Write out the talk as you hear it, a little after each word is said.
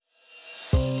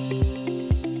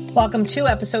Welcome to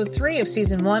episode 3 of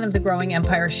season 1 of the Growing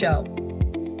Empire Show.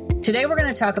 Today we're going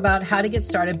to talk about how to get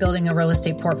started building a real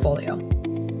estate portfolio.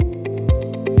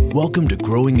 Welcome to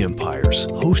Growing Empires,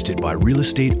 hosted by real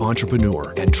estate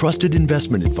entrepreneur and trusted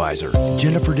investment advisor,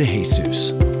 Jennifer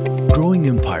DeJesus. Growing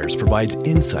Empires provides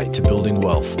insight to building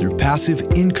wealth through passive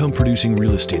income-producing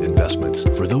real estate investments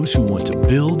for those who want to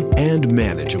build and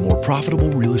manage a more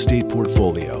profitable real estate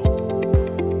portfolio.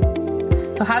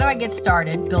 So how do I get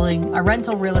started building a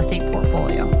rental real estate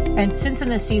portfolio? And since in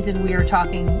this season we are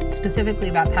talking specifically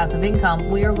about passive income,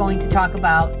 we are going to talk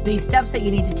about the steps that you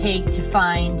need to take to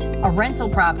find a rental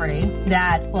property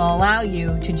that will allow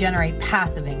you to generate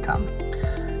passive income.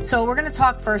 So we're going to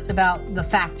talk first about the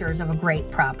factors of a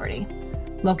great property.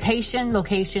 Location,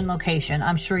 location, location.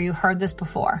 I'm sure you've heard this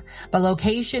before, but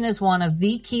location is one of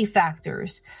the key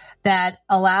factors that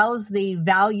allows the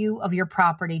value of your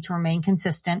property to remain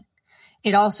consistent.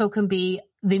 It also can be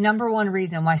the number one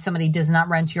reason why somebody does not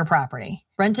rent your property.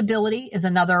 Rentability is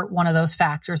another one of those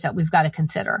factors that we've got to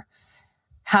consider.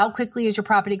 How quickly is your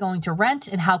property going to rent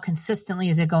and how consistently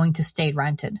is it going to stay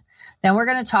rented? Then we're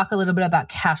going to talk a little bit about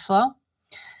cash flow.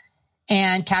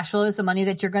 And cash flow is the money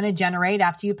that you're going to generate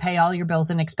after you pay all your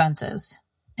bills and expenses.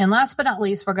 And last but not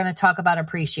least, we're going to talk about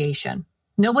appreciation.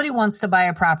 Nobody wants to buy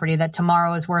a property that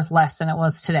tomorrow is worth less than it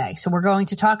was today. So we're going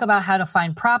to talk about how to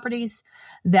find properties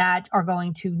that are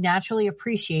going to naturally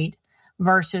appreciate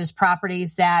versus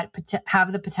properties that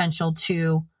have the potential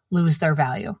to lose their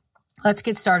value. Let's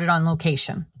get started on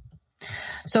location.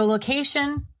 So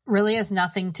location really has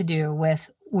nothing to do with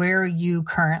where you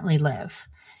currently live.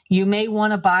 You may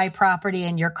want to buy property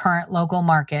in your current local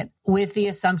market with the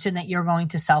assumption that you're going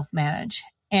to self-manage.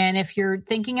 And if you're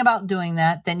thinking about doing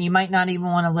that, then you might not even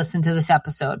want to listen to this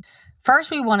episode.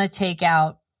 First, we want to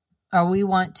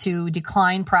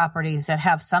decline properties that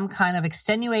have some kind of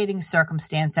extenuating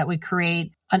circumstance that would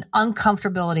create an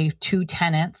uncomfortability to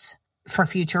tenants for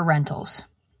future rentals.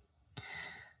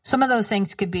 Some of those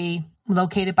things could be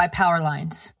located by power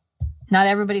lines. Not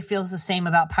everybody feels the same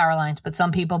about power lines, but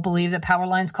some people believe that power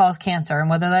lines cause cancer. And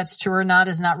whether that's true or not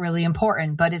is not really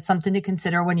important, but it's something to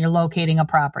consider when you're locating a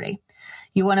property.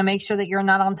 You want to make sure that you're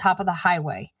not on top of the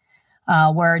highway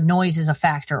where noise is a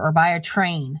factor, or by a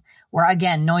train where,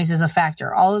 again, noise is a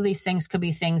factor. All of these things could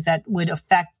be things that would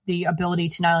affect the ability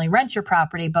to not only rent your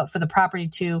property, but for the property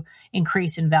to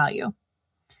increase in value.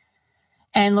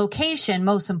 And location,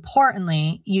 most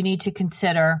importantly, you need to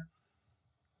consider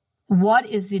what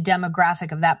is the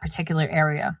demographic of that particular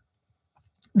area.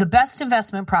 The best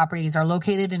investment properties are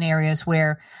located in areas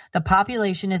where the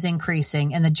population is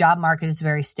increasing and the job market is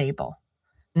very stable.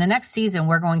 In the next season,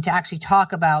 we're going to actually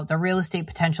talk about the real estate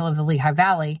potential of the Lehigh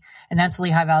Valley, and that's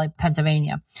Lehigh Valley,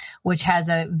 Pennsylvania, which has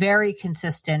a very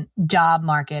consistent job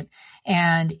market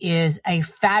and is a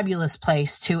fabulous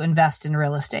place to invest in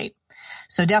real estate.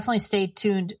 So definitely stay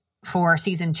tuned for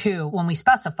season 2 when we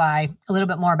specify a little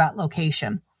bit more about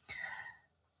location.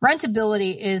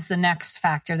 Rentability is the next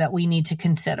factor that we need to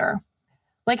consider.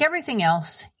 Like everything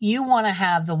else, you want to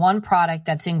have the one product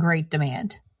that's in great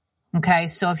demand. Okay,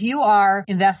 so if you are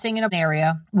investing in an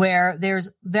area where there's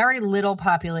very little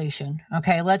population,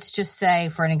 okay, let's just say,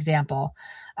 for an example,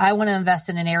 I want to invest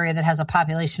in an area that has a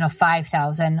population of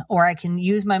 5,000, or I can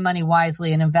use my money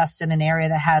wisely and invest in an area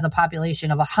that has a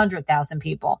population of 100,000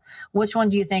 people. Which one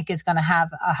do you think is going to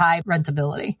have a high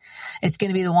rentability? It's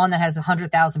going to be the one that has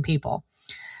 100,000 people.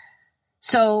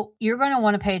 So you're going to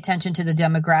want to pay attention to the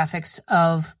demographics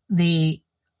of the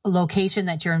location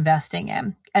that you're investing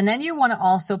in. And then you want to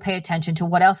also pay attention to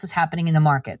what else is happening in the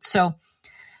market. So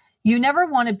you never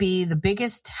want to be the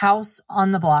biggest house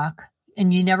on the block,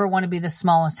 and you never want to be the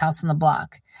smallest house on the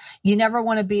block. You never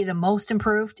want to be the most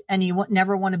improved, and you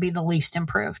never want to be the least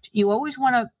improved. You always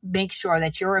want to make sure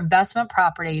that your investment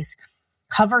properties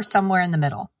hover somewhere in the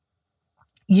middle.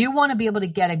 You want to be able to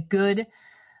get a good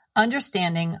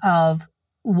understanding of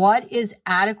what is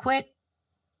adequate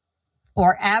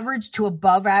or average to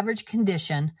above average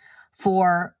condition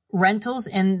for rentals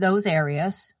in those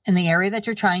areas, in the area that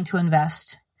you're trying to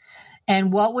invest,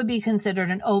 and what would be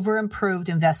considered an over-improved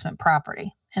investment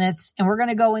property. And we're going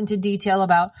to go into detail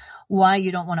about why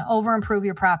you don't want to over-improve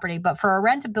your property. But for a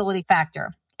rentability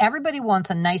factor, everybody wants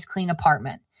a nice, clean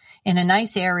apartment in a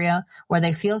nice area where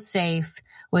they feel safe,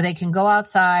 where they can go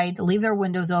outside, leave their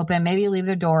windows open, maybe leave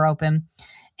their door open.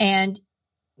 And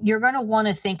you're going to want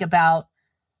to think about,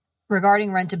 regarding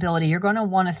rentability, you're going to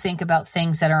want to think about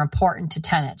things that are important to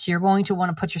tenants. You're going to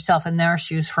want to put yourself in their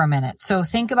shoes for a minute. So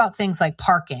think about things like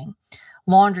parking,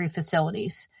 laundry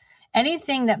facilities.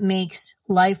 Anything that makes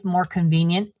life more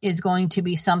convenient is going to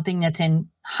be something that's in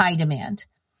high demand.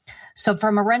 So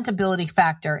from a rentability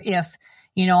factor, if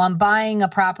I'm buying a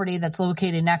property that's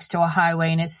located next to a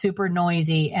highway and it's super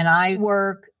noisy, and I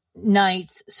work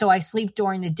nights, so I sleep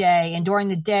during the day, and during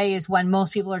the day is when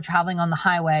most people are traveling on the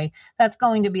highway. That's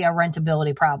going to be a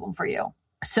rentability problem for you.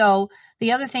 So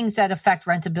the other things that affect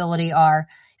rentability are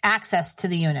access to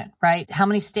the unit, right? How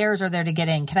many stairs are there to get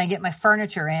in? Can I get my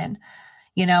furniture in?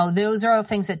 Those are all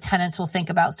things that tenants will think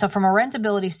about. So from a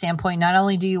rentability standpoint, not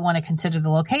only do you want to consider the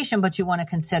location, but you want to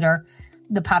consider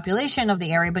the population of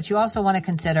the area, but you also want to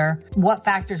consider what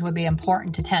factors would be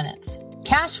important to tenants.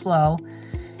 Cash flow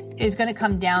is going to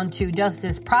come down to, does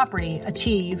this property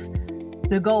achieve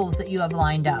the goals that you have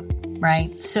lined up,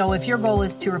 right? So if your goal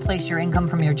is to replace your income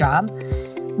from your job,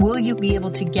 will you be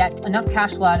able to get enough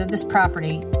cash flow out of this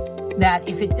property that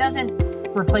if it doesn't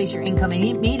replace your income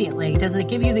immediately, does it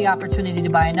give you the opportunity to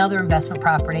buy another investment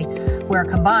property where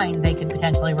combined they could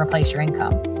potentially replace your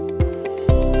income?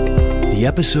 The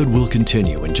episode will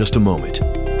continue in just a moment.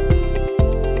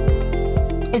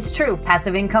 It's true,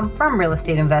 passive income from real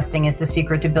estate investing is the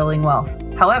secret to building wealth.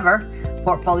 However,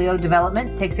 portfolio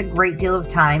development takes a great deal of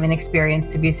time and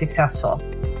experience to be successful.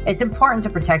 It's important to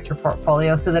protect your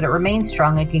portfolio so that it remains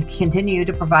strong and can continue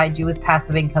to provide you with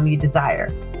passive income you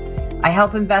desire. I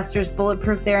help investors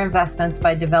bulletproof their investments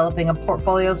by developing a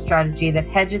portfolio strategy that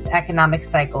hedges economic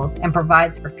cycles and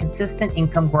provides for consistent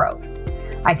income growth.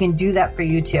 I can do that for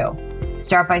you too.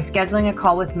 Start by scheduling a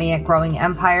call with me at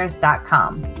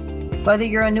growingempires.com. Whether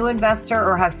you're a new investor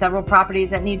or have several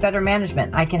properties that need better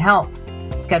management, I can help.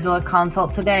 Schedule a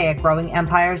consult today at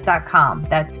growingempires.com.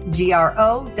 That's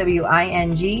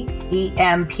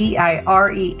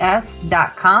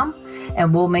growingempires.com,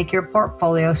 and we'll make your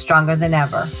portfolio stronger than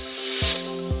ever.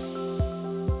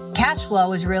 Cash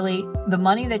flow is really the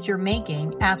money that you're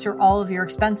making after all of your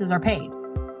expenses are paid.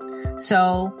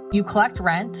 So you collect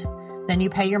rent, then you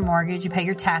pay your mortgage, you pay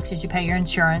your taxes, you pay your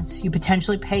insurance, you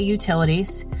potentially pay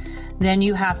utilities. Then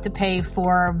you have to pay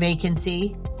for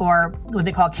vacancy, or what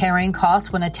they call carrying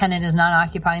costs when a tenant is not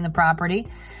occupying the property.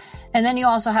 And then you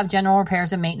also have general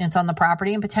repairs and maintenance on the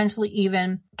property, and potentially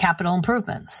even capital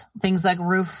improvements, things like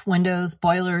roof, windows,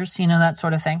 boilers, that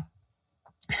sort of thing.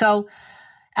 So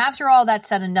after all that's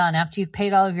said and done, after you've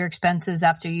paid all of your expenses,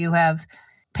 after you have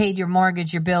paid your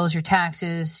mortgage, your bills, your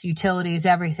taxes, utilities,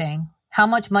 everything, how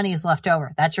much money is left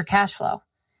over? That's your cash flow.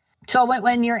 So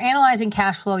when you're analyzing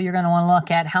cash flow, you're going to want to look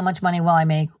at how much money will I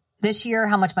make this year,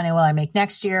 how much money will I make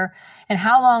next year, and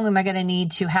how long am I going to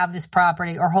need to have this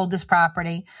property or hold this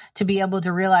property to be able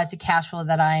to realize the cash flow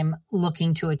that I'm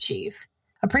looking to achieve.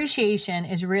 Appreciation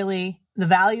is really the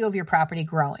value of your property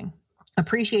growing.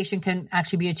 Appreciation can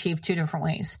actually be achieved two different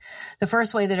ways. The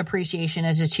first way that appreciation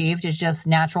is achieved is just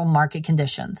natural market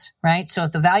conditions, right? So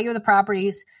if the value of the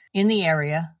properties in the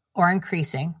area are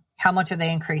increasing, how much are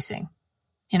they increasing?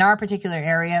 In our particular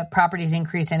area, properties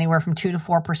increase anywhere from 2 to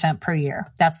 4% per year.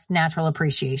 That's natural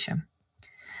appreciation.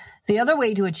 The other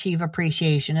way to achieve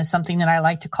appreciation is something that I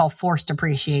like to call forced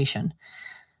appreciation.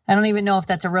 I don't even know if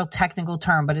that's a real technical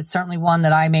term, but it's certainly one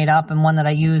that I made up and one that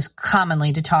I use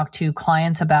commonly to talk to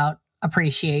clients about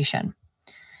appreciation,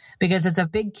 because it's a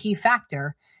big key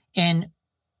factor in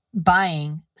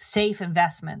buying safe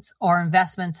investments or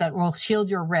investments that will shield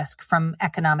your risk from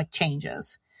economic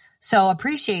changes. So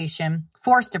appreciation,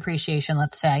 forced appreciation,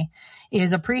 let's say,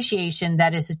 is appreciation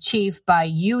that is achieved by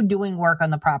you doing work on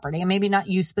the property. And maybe not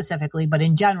you specifically, but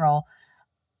in general,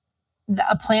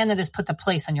 a plan that is put to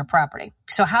place on your property.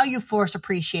 So how you force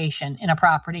appreciation in a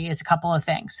property is a couple of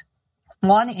things.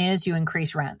 One is you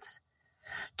increase rents.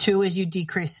 2 is you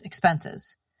decrease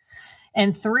expenses.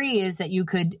 And 3 is that you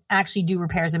could actually do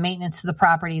repairs and maintenance to the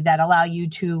property that allow you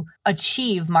to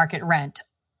achieve market rent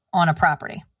on a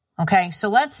property. Okay, so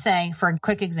let's say, for a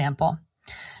quick example,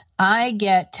 I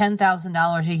get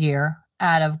 $10,000 a year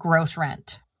out of gross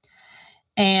rent.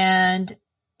 And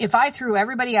if I threw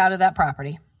everybody out of that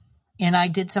property and I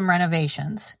did some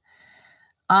renovations,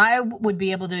 I would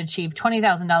be able to achieve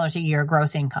 $20,000 a year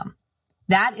gross income.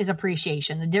 That is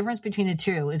appreciation. The difference between the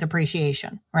two is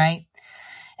appreciation, right?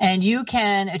 And you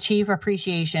can achieve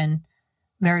appreciation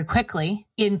very quickly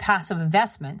in passive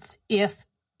investments if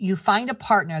you find a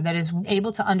partner that is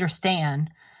able to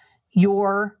understand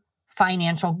your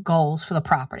financial goals for the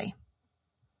property.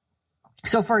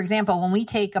 So for example, when we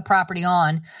take a property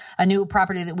on, a new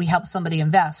property that we help somebody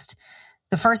invest,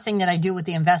 the first thing that I do with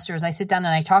the investor is I sit down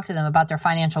and I talk to them about their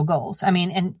financial goals. I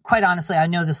mean, and quite honestly, I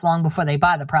know this long before they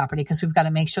buy the property because we've got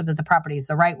to make sure that the property is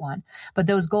the right one. But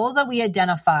those goals that we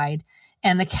identified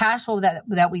and the cash flow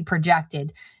that we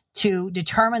projected to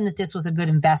determine that this was a good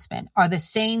investment are the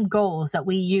same goals that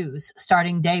we use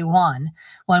starting day one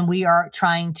when we are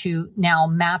trying to now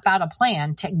map out a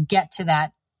plan to get to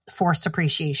that forced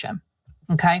appreciation.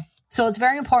 Okay. So it's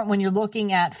very important when you're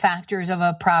looking at factors of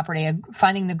a property,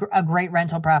 finding a great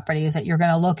rental property, is that you're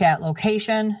going to look at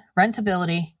location,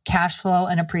 rentability, cash flow,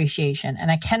 and appreciation. And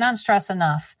I cannot stress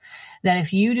enough that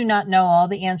if you do not know all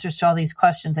the answers to all these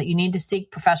questions, that you need to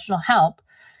seek professional help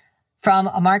from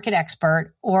a market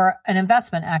expert or an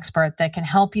investment expert that can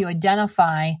help you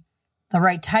identify the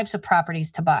right types of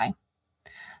properties to buy.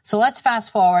 So let's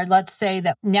fast forward. Let's say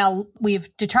that now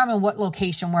we've determined what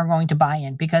location we're going to buy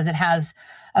in because it has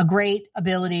a great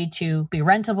ability to be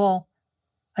rentable,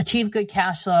 achieve good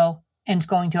cash flow, and it's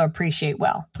going to appreciate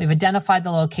well. We've identified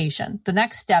the location. The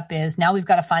next step is now we've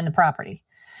got to find the property.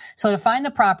 So to find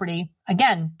the property,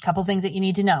 again, a couple things that you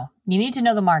need to know. You need to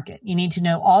know the market. You need to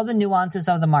know all the nuances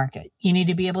of the market. You need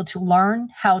to be able to learn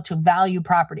how to value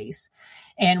properties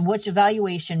and which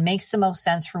valuation makes the most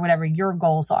sense for whatever your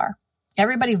goals are.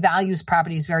 Everybody values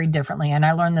properties very differently, and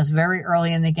I learned this very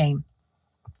early in the game.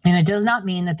 And it does not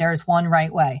mean that there is one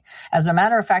right way. As a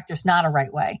matter of fact, there's not a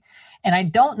right way. And I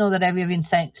don't know that I've even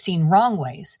seen wrong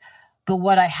ways. But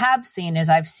what I have seen is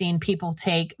I've seen people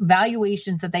take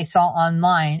valuations that they saw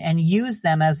online and use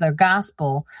them as their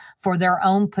gospel for their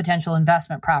own potential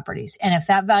investment properties. And if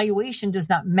that valuation does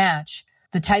not match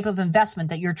the type of investment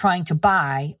that you're trying to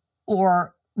buy,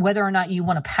 or whether or not you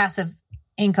want a passive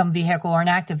income vehicle or an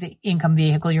active income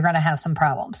vehicle, you're going to have some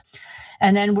problems.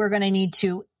 And then we're going to need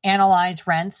to analyze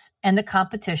rents and the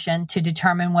competition to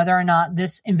determine whether or not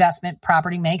this investment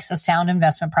property makes a sound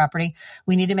investment property.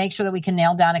 We need to make sure that we can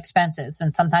nail down expenses.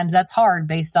 And sometimes that's hard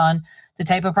based on the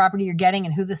type of property you're getting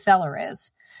and who the seller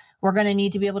is. We're going to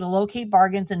need to be able to locate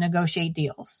bargains and negotiate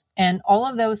deals. And all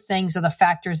of those things are the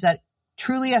factors that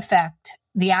truly affect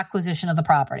the acquisition of the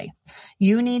property.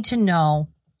 You need to know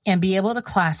and be able to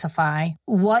classify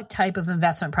what type of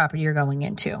investment property you're going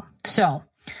into. So,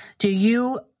 do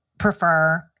you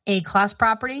prefer A-class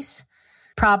properties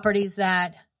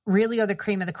that really are the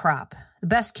cream of the crop, the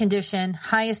best condition,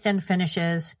 highest end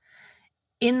finishes,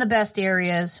 in the best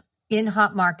areas, in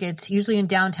hot markets, usually in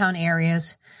downtown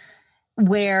areas,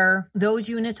 where those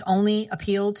units only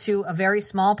appeal to a very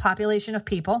small population of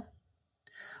people?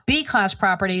 B-class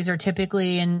properties are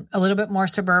typically in a little bit more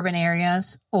suburban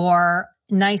areas or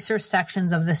nicer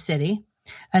sections of the city.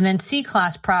 And then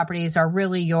C-class properties are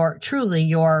really truly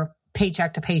your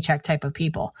paycheck to paycheck type of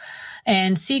people.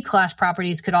 And C-class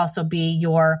properties could also be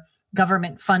your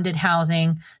government funded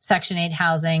housing, Section 8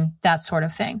 housing, that sort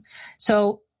of thing.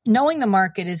 So knowing the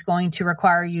market is going to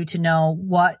require you to know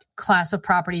what class of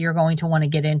property you're going to want to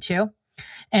get into.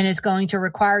 And it's going to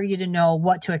require you to know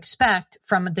what to expect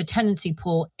from the tenancy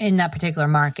pool in that particular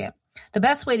market. The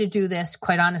best way to do this,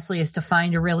 quite honestly, is to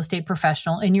find a real estate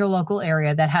professional in your local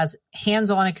area that has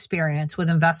hands-on experience with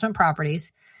investment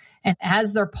properties and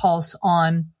has their pulse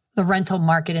on the rental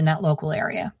market in that local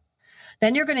area.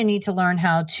 Then you're going to need to learn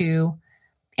how to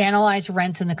analyze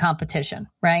rents in the competition,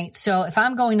 right? So if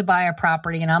I'm going to buy a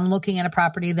property and I'm looking at a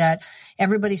property that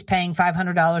everybody's paying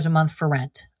 $500 a month for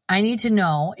rent, I need to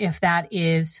know if that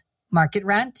is market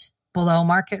rent, below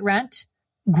market rent,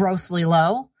 grossly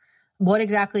low. What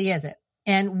exactly is it?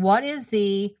 And what is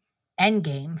the end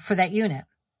game for that unit?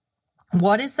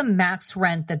 What is the max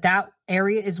rent that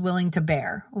area is willing to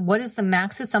bear? What is the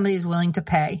max that somebody is willing to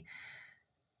pay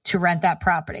to rent that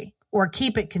property or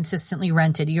keep it consistently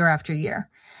rented year after year?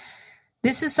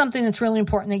 This is something that's really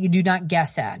important that you do not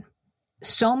guess at.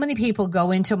 So many people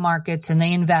go into markets and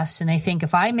they invest and they think,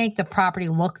 if I make the property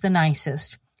look the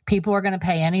nicest, people are going to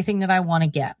pay anything that I want to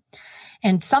get.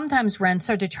 And sometimes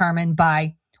rents are determined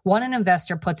by what an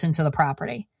investor puts into the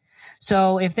property.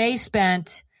 So if they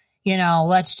spent,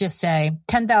 let's just say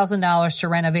 $10,000 to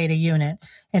renovate a unit,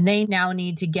 and they now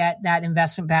need to get that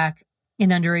investment back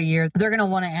in under a year, they're going to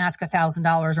want to ask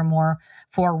 $1,000 or more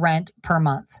for rent per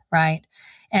month, right?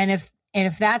 And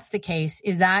if that's the case,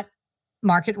 is that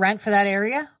market rent for that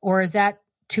area, or is that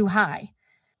too high?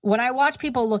 When I watch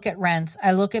people look at rents,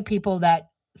 I look at people that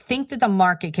think that the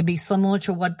market could be similar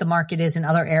to what the market is in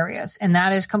other areas, and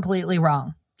that is completely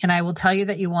wrong. And I will tell you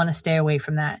that you want to stay away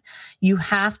from that. You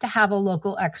have to have a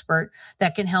local expert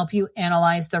that can help you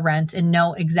analyze the rents and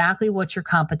know exactly what your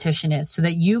competition is so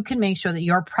that you can make sure that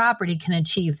your property can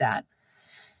achieve that.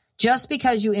 Just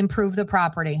because you improve the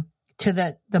property to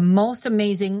the most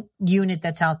amazing unit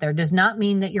that's out there does not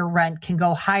mean that your rent can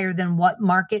go higher than what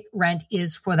market rent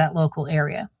is for that local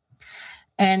area.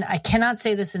 And I cannot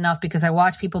say this enough because I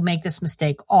watch people make this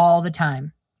mistake all the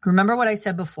time. Remember what I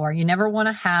said before. You never want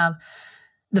to have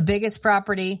the biggest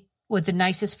property with the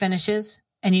nicest finishes,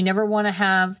 and you never want to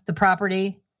have the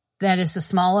property that is the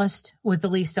smallest with the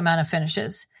least amount of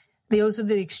finishes. those are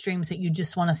the extremes that you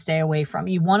just want to stay away from.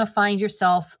 You want to find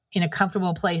yourself in a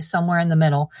comfortable place somewhere in the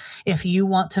middle if you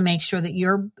want to make sure that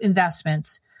your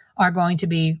investments are going to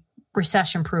be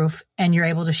recession proof and you're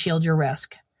able to shield your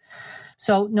risk.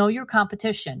 So know your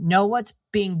competition, know what's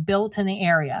being built in the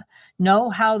area, know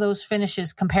how those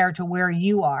finishes compare to where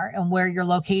you are and where your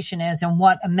location is and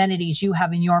what amenities you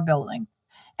have in your building.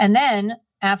 And then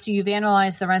after you've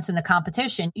analyzed the rents in the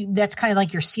competition, that's kind of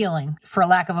like your ceiling, for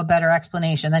lack of a better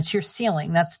explanation. That's your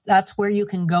ceiling. That's where you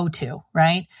can go to,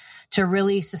 right? To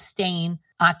really sustain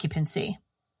occupancy.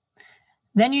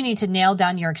 Then you need to nail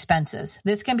down your expenses.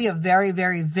 This can be a very,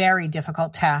 very, very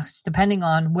difficult task depending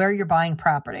on where you're buying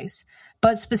properties.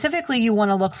 But specifically, you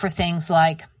want to look for things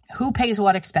like who pays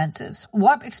what expenses?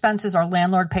 What expenses are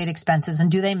landlord paid expenses and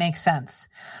do they make sense?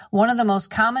 One of the most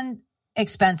common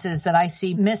expenses that I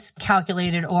see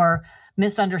miscalculated or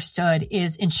misunderstood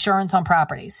is insurance on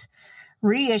properties.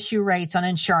 Reissue rates on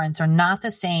insurance are not the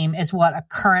same as what a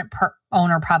current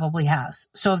owner probably has.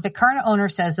 So if the current owner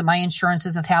says that my insurance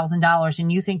is $1,000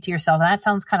 and you think to yourself, that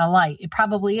sounds kind of light, it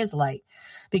probably is light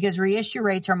because reissue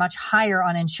rates are much higher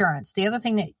on insurance. The other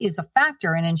thing that is a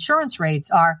factor in insurance rates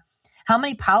are how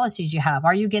many policies you have.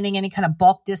 Are you getting any kind of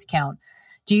bulk discount?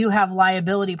 Do you have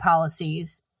liability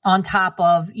policies on top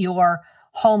of your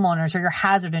homeowners or your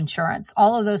hazard insurance?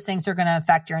 All of those things are going to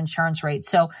affect your insurance rate.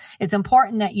 So it's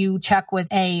important that you check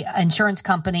with a insurance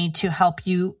company to help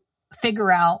you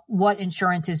figure out what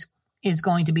insurance is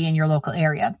going to be in your local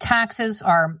area. Taxes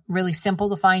are really simple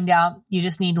to find out. You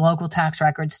just need local tax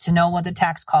records to know what the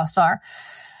tax costs are.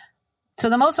 So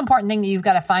the most important thing that you've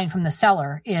got to find from the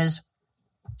seller is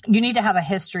you need to have a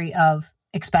history of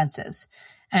expenses.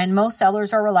 And most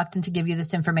sellers are reluctant to give you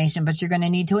this information, but you're going to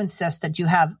need to insist that you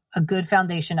have a good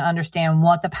foundation to understand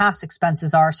what the past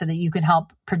expenses are so that you can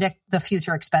help predict the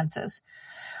future expenses.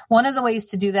 One of the ways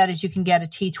to do that is you can get a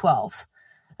T12.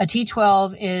 A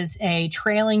T12 is a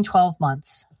trailing 12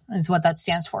 months, is what that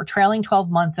stands for, trailing 12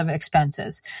 months of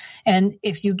expenses. And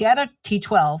if you get a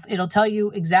T12, it'll tell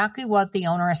you exactly what the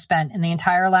owner has spent in the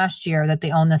entire last year that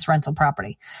they own this rental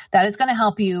property. That is going to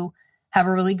help you have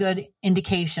a really good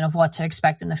indication of what to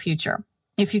expect in the future.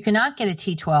 If you cannot get a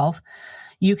T12,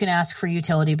 you can ask for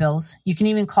utility bills. You can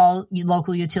even call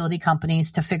local utility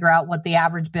companies to figure out what the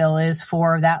average bill is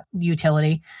for that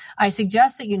utility. I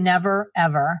suggest that you never,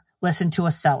 ever listen to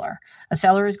a seller. A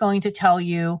seller is going to tell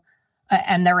you,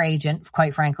 and their agent,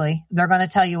 quite frankly, they're going to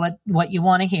tell you what you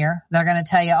want to hear. They're going to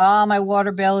tell you, oh, my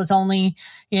water bill is only,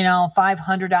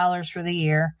 $500 for the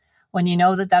year, when you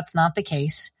know that that's not the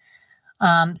case.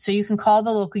 So you can call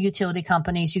the local utility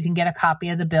companies. You can get a copy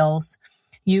of the bills.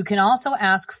 You can also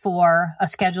ask for a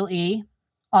Schedule E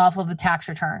off of a tax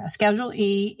return. A Schedule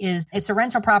E it's a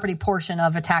rental property portion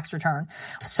of a tax return.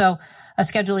 So a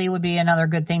Schedule E would be another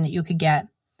good thing that you could get.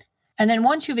 And then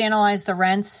once you've analyzed the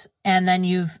rents and then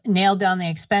you've nailed down the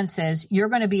expenses, you're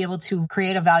going to be able to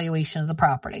create a valuation of the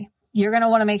property. You're going to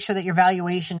want to make sure that your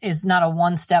valuation is not a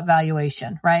one-step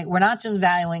valuation, right? We're not just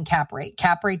valuing cap rate.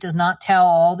 Cap rate does not tell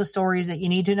all the stories that you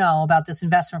need to know about this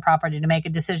investment property to make a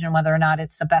decision whether or not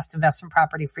it's the best investment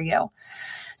property for you.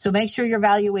 So make sure your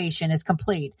valuation is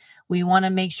complete. We want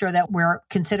to make sure that we're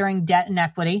considering debt and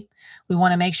equity. We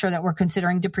want to make sure that we're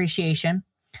considering depreciation.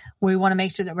 We want to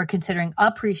make sure that we're considering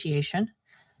appreciation,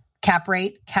 cap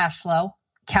rate, cash flow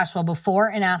before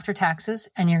and after taxes.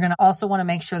 And you're going to also want to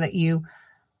make sure that you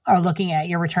are looking at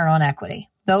your return on equity.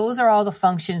 Those are all the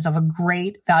functions of a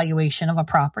great valuation of a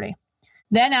property.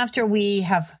 Then after we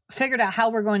have figured out how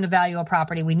we're going to value a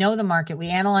property, we know the market, we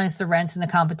analyze the rents and the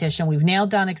competition, we've nailed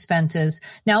down expenses.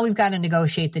 Now we've got to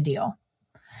negotiate the deal.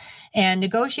 And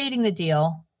negotiating the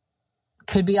deal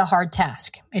could be a hard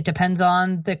task. It depends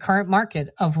on the current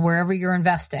market of wherever you're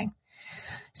investing.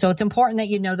 So it's important that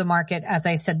you know the market, as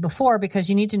I said before, because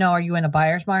you need to know, are you in a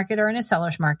buyer's market or in a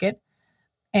seller's market?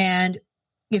 And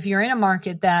if you're in a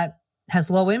market that has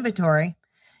low inventory,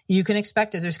 you can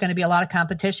expect that there's going to be a lot of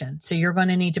competition. So you're going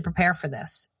to need to prepare for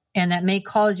this. And that may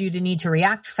cause you to need to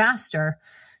react faster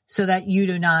so that you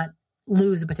do not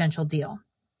lose a potential deal.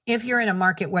 If you're in a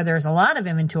market where there's a lot of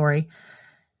inventory,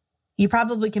 you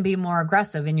probably can be more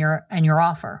aggressive in your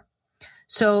offer.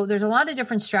 So there's a lot of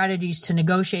different strategies to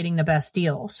negotiating the best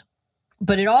deals.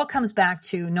 But it all comes back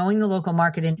to knowing the local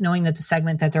market and knowing that the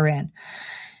segment that they're in.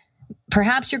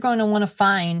 Perhaps you're going to want to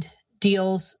find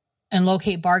deals and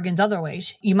locate bargains other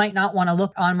ways. You might not want to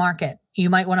look on market. You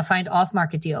might want to find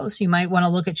off-market deals. You might want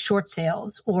to look at short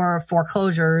sales or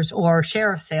foreclosures or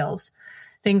sheriff sales,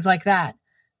 things like that.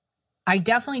 I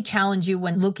definitely challenge you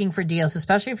when looking for deals,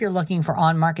 especially if you're looking for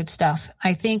on-market stuff.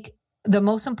 I think the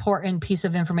most important piece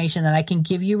of information that I can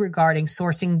give you regarding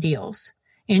sourcing deals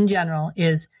in general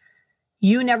is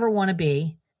you never want to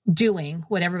be doing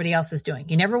what everybody else is doing.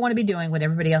 You never want to be doing what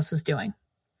everybody else is doing.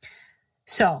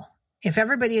 So if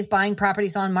everybody is buying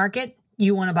properties on market,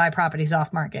 you want to buy properties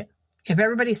off market. If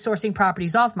everybody's sourcing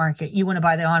properties off market, you want to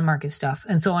buy the on market stuff,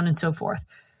 and so on and so forth.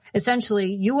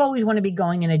 Essentially, you always want to be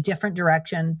going in a different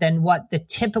direction than what the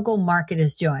typical market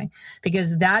is doing,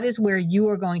 because that is where you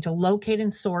are going to locate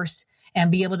and source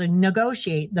and be able to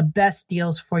negotiate the best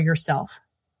deals for yourself.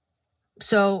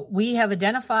 So we have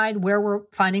identified where we're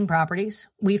finding properties.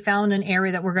 We found an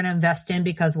area that we're going to invest in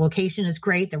because location is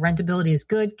great, the rentability is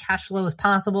good, cash flow is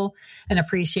possible, and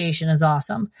appreciation is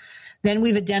awesome. Then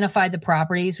we've identified the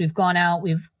properties. We've gone out,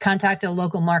 we've contacted a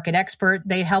local market expert.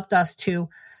 They helped us to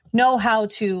know how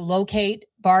to locate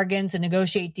bargains and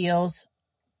negotiate deals.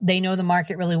 They know the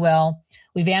market really well.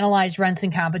 We've analyzed rents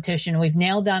and competition. We've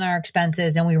nailed down our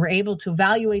expenses, and we were able to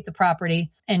evaluate the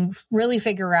property and really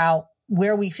figure out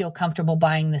where we feel comfortable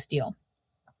buying this deal.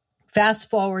 Fast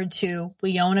forward to,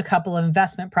 we own a couple of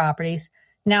investment properties.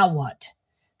 Now what?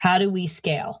 How do we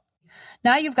scale?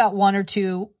 Now you've got one or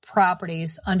two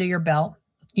properties under your belt.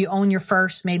 You own your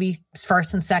maybe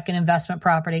first and second investment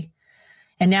property.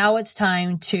 And now it's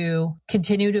time to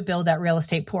continue to build that real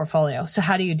estate portfolio. So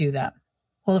how do you do that?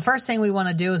 Well, the first thing we want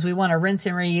to do is we want to rinse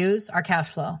and reuse our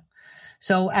cash flow.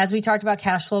 So as we talked about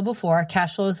cash flow before,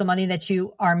 cash flow is the money that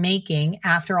you are making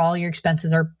after all your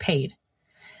expenses are paid.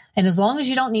 And as long as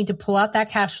you don't need to pull out that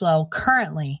cash flow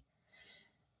currently,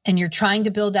 and you're trying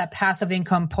to build that passive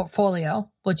income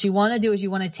portfolio, what you want to do is you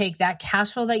want to take that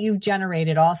cash flow that you've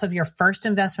generated off of your first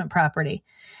investment property,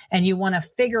 and you want to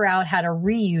figure out how to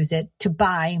reuse it to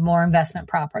buy more investment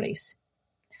properties.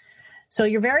 So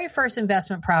your very first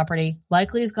investment property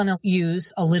likely is going to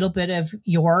use a little bit of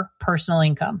your personal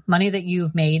income, money that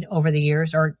you've made over the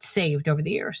years or saved over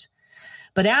the years.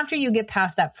 But after you get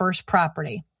past that first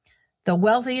property, the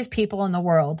wealthiest people in the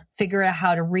world figure out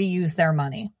how to reuse their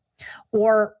money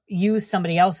or use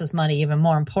somebody else's money, even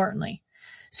more importantly.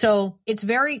 So it's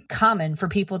very common for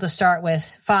people to start with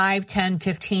 $5,000, $10,000,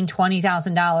 $15,000,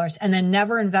 $20,000 and then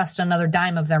never invest another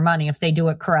dime of their money if they do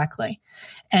it correctly.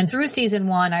 And through season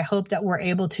one, I hope that we're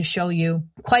able to show you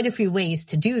quite a few ways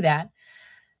to do that.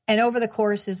 And over the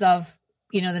courses of,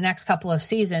 the next couple of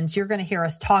seasons, you're going to hear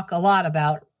us talk a lot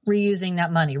about reusing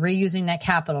that money, reusing that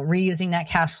capital, reusing that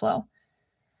cash flow.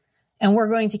 And we're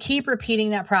going to keep repeating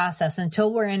that process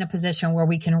until we're in a position where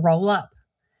we can roll up.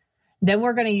 Then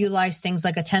we're going to utilize things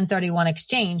like a 1031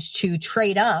 exchange to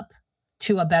trade up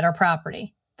to a better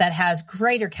property that has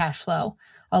greater cash flow,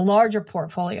 a larger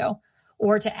portfolio,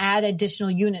 or to add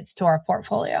additional units to our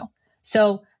portfolio.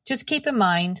 So just keep in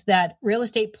mind that real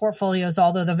estate portfolios,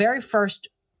 although the very first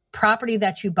property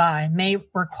that you buy may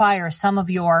require some of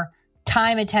your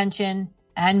time, attention,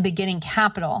 and beginning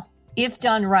capital, if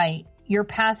done right, your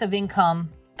passive income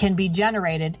can be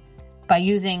generated by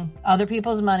using other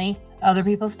people's money, other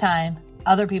people's time,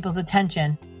 other people's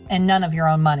attention, and none of your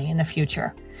own money in the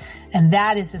future. And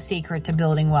that is the secret to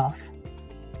building wealth.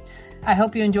 I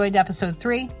hope you enjoyed episode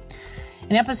 3.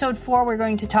 In episode 4, we're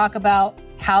going to talk about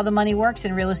how the money works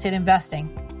in real estate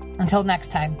investing. Until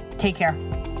next time, take care.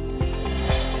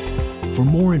 For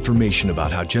more information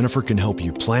about how Jennifer can help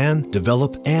you plan,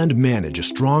 develop, and manage a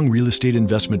strong real estate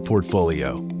investment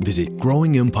portfolio, visit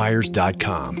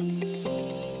growingempires.com.